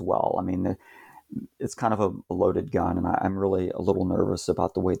as well. I mean, it's kind of a loaded gun, and I'm really a little nervous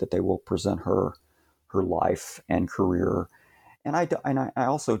about the way that they will present her life and career. And I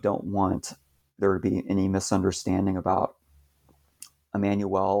also don't want there to be any misunderstanding about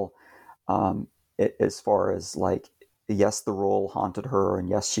Emmanuelle, as far as like, yes, the role haunted her, and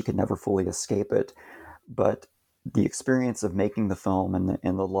yes, she could never fully escape it, but the experience of making the film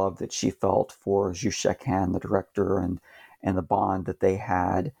and the love that she felt for Zhu Khan, the director, and the bond that they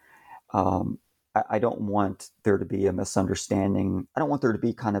had. I don't want there to be a misunderstanding. I don't want there to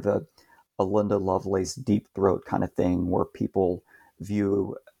be kind of a Linda Lovelace deep throat kind of thing where people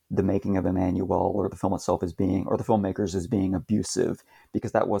view the making of Emmanuelle or the film itself as being, or the filmmakers as being abusive,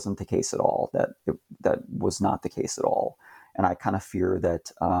 because that wasn't the case at all. That was not the case at all. And I kind of fear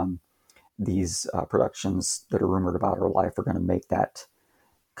that these productions that are rumored about her life are going to make that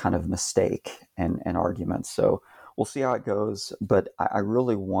kind of mistake and argument. So we'll see how it goes. But I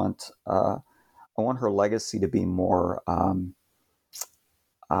really want I want her legacy to be more,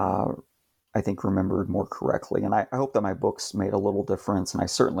 I think, remembered more correctly. And I hope that my books made a little difference. And I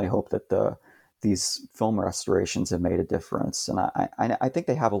certainly hope that these film restorations have made a difference. And I think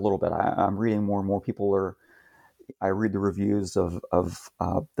they have a little bit. I'm reading more and more people I read the reviews of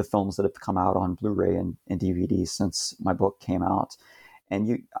the films that have come out on Blu-ray and DVD since my book came out. And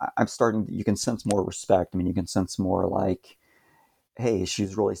you can sense more respect. I mean, you can sense more like, hey,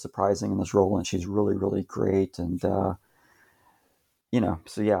 she's really surprising in this role, and she's really, really great. And, so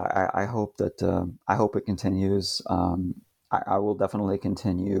yeah, I hope that, I hope it continues. I will definitely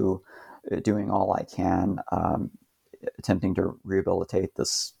continue doing all I can, attempting to rehabilitate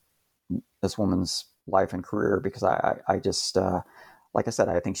this woman's life and career, because I just, like I said,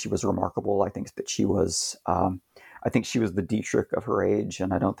 I think she was remarkable. I think that she was, I think she was the Dietrich of her age,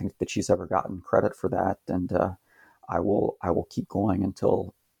 and I don't think that she's ever gotten credit for that. And I will keep going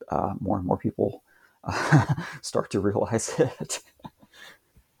until more and more people start to realize it.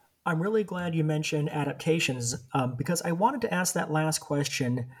 I'm really glad you mentioned adaptations, because I wanted to ask that last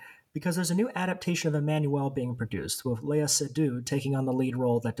question, because there's a new adaptation of Emmanuelle being produced, with Léa Seydoux taking on the lead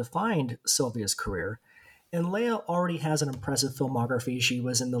role that defined Sylvia's career. And Léa already has an impressive filmography. She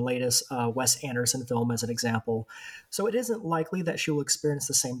was in the latest Wes Anderson film, as an example. So it isn't likely that she will experience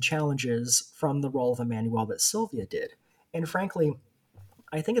the same challenges from the role of Emmanuelle that Sylvia did. And frankly,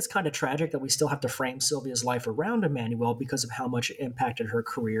 I think it's kind of tragic that we still have to frame Sylvia's life around Emmanuelle because of how much it impacted her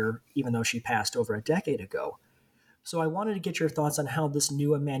career, even though she passed over a decade ago. So I wanted to get your thoughts on how this new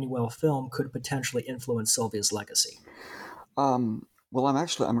Emmanuelle film could potentially influence Sylvia's legacy. Well,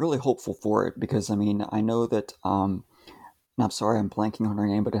 I'm really hopeful for it, because I mean, I know that, and I'm sorry, I'm blanking on her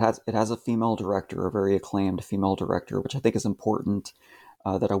name, but it has a female director, a very acclaimed female director, which I think is important,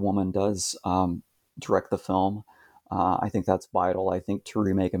 that a woman does direct the film. I think that's vital. I think to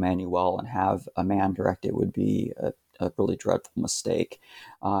remake Emmanuelle and have a man direct it would be a really dreadful mistake.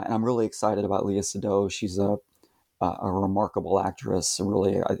 And I'm really excited about Léa Seydoux. She's a remarkable actress,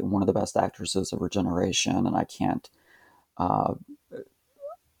 really one of the best actresses of her generation, and I can't.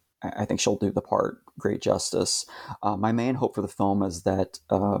 I think she'll do the part great justice. My main hope for the film is that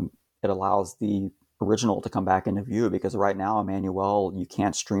it allows the original to come back into view, because right now, Emmanuelle, you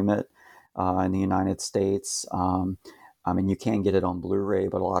can't stream it in the United States. I mean, you can get it on Blu-ray,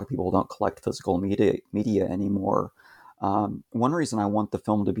 but a lot of people don't collect physical media anymore. One reason I want the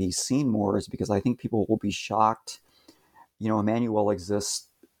film to be seen more is because I think people will be shocked. Emmanuelle exists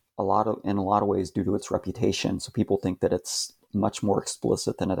in a lot of ways due to its reputation. So people think that it's much more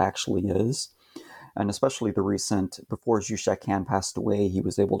explicit than it actually is. And especially the recent, before Zhu Khan passed away, he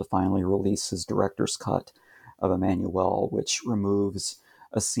was able to finally release his director's cut of Emmanuelle, which removes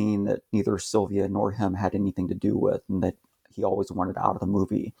a scene that neither Sylvia nor him had anything to do with, and that he always wanted out of the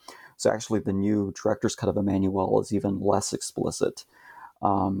movie. So actually the new director's cut of Emmanuelle is even less explicit.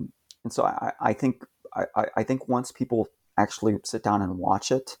 And so I think once people actually sit down and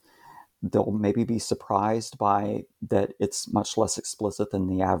watch it, they'll maybe be surprised by that it's much less explicit than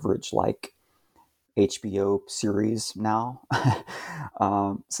the average HBO series now.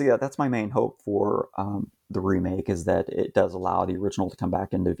 So yeah, that's my main hope for the remake, is that it does allow the original to come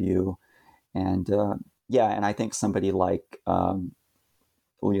back into view. And and I think somebody like Léa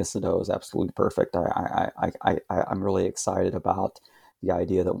Seydoux is absolutely perfect. I'm really excited about the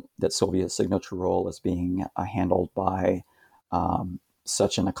idea that Sylvia's signature role is being handled by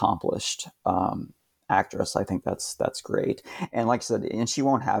such an accomplished actress. I think that's great. And like I said, and she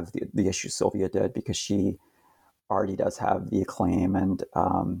won't have the issue Sylvia did, because she already does have the acclaim and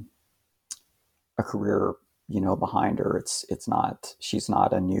a career, behind her. She's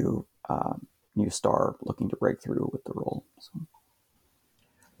not a new star looking to break through with the role. So.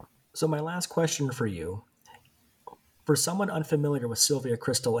 So my last question for you, for someone unfamiliar with Sylvia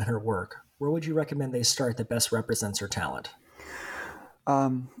Kristel and her work, where would you recommend they start that best represents her talent?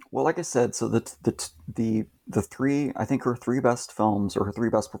 Well, like I said, so the three, I think her three best films, or her three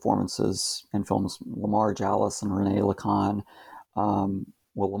best performances in films, Lamar Jallis and Renee Lacan.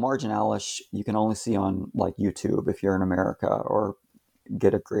 Well, Lamar Jallis you can only see on like YouTube if you're in America, or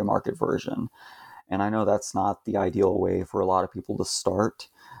get a gray market version. And I know that's not the ideal way for a lot of people to start.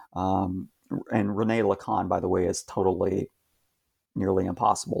 And Renee Lacan, by the way, is totally nearly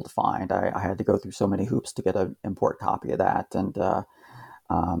impossible to find. I had to go through so many hoops to get an import copy of that, and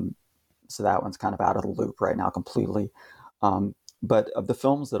so that one's kind of out of the loop right now completely. But of the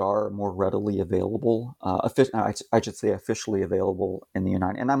films that are more readily available, I should say officially available in the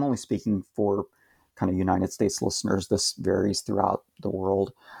United, and I'm only speaking for kind of United States listeners. This varies throughout the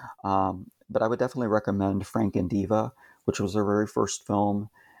world. But I would definitely recommend Frank and Diva, which was her very first film.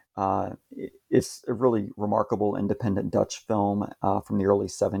 It's a really remarkable independent Dutch film from the early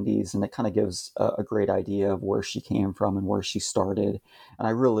 70s, and it kind of gives a great idea of where she came from and where she started. And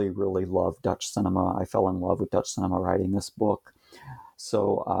I really, really love Dutch cinema. I fell in love with Dutch cinema writing this book.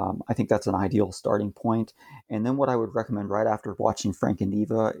 So I think that's an ideal starting point. And then what I would recommend right after watching Frank and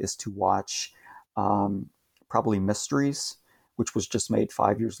Diva is to watch probably Mysteries, which was just made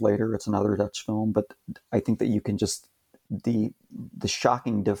 5 years later. It's another Dutch film, but I think that you can just the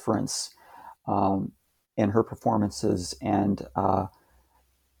shocking difference in her performances and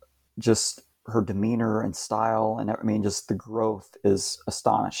just her demeanor and style, and I mean, just the growth is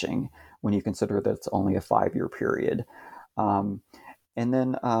astonishing when you consider that it's only a 5-year period. And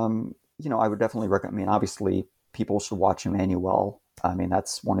then I would definitely recommend. I mean, obviously, people should watch Emmanuelle. I mean,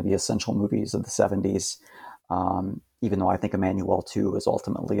 that's one of the essential movies of the 70s. Even though I think Emmanuelle 2 is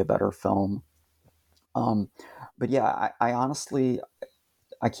ultimately a better film. But yeah, I honestly,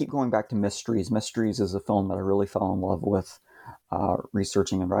 I keep going back to Mysteries. Mysteries is a film that I really fell in love with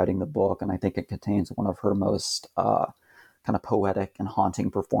researching and writing the book, and I think it contains one of her most kind of poetic and haunting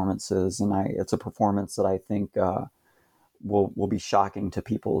performances. And it's a performance that I think will be shocking to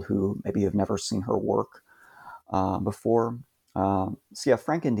people who maybe have never seen her work before. So yeah,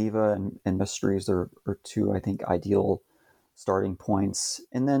 Frank and Diva and Mysteries are two, I think, ideal starting points.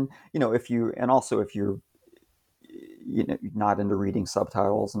 And then, if you're not into reading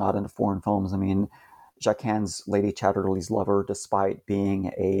subtitles, not into foreign films, I mean, Jacquin's Lady Chatterley's Lover, despite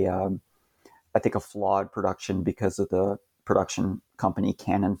being I think a flawed production because of the production company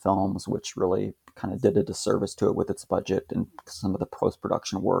Canon Films, which really kind of did a disservice to it with its budget and some of the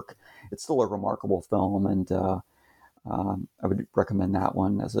post-production work, it's still a remarkable film, and I would recommend that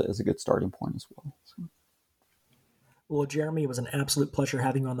one as a good starting point as well. So. Well, Jeremy, it was an absolute pleasure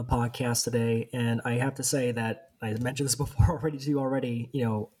having you on the podcast today. And I have to say that I mentioned this before already,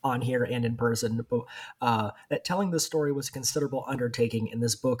 on here and in person, but that telling this story was a considerable undertaking. And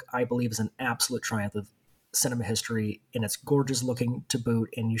this book, I believe, is an absolute triumph of cinema history, and it's gorgeous looking to boot,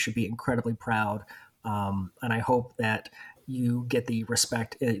 and you should be incredibly proud. And I hope that you get the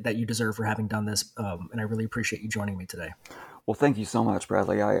respect that you deserve for having done this. And I really appreciate you joining me today. Well, thank you so much,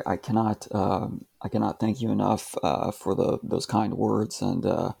 Bradley. I cannot thank you enough for those kind words, and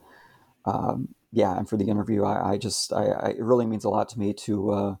and for the interview. It really means a lot to me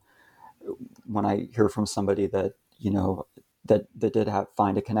to when I hear from somebody that that did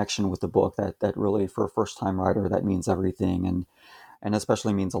find a connection with the book. That really, for a first time writer, that means everything, and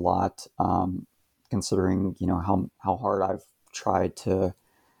especially means a lot considering how hard I've tried to,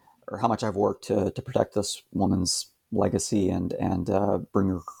 or how much I've worked to protect this woman's legacy and bring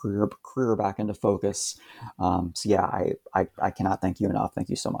her career back into focus. So yeah, I cannot thank you enough. Thank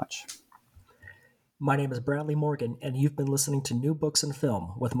you so much. My name is Bradley Morgan, and you've been listening to New Books in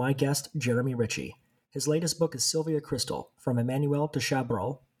Film with my guest, Jeremy Richey. His latest book is Sylvia Kristel, From Emmanuelle to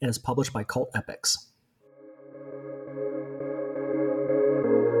Chabrol, and is published by Cult Epics.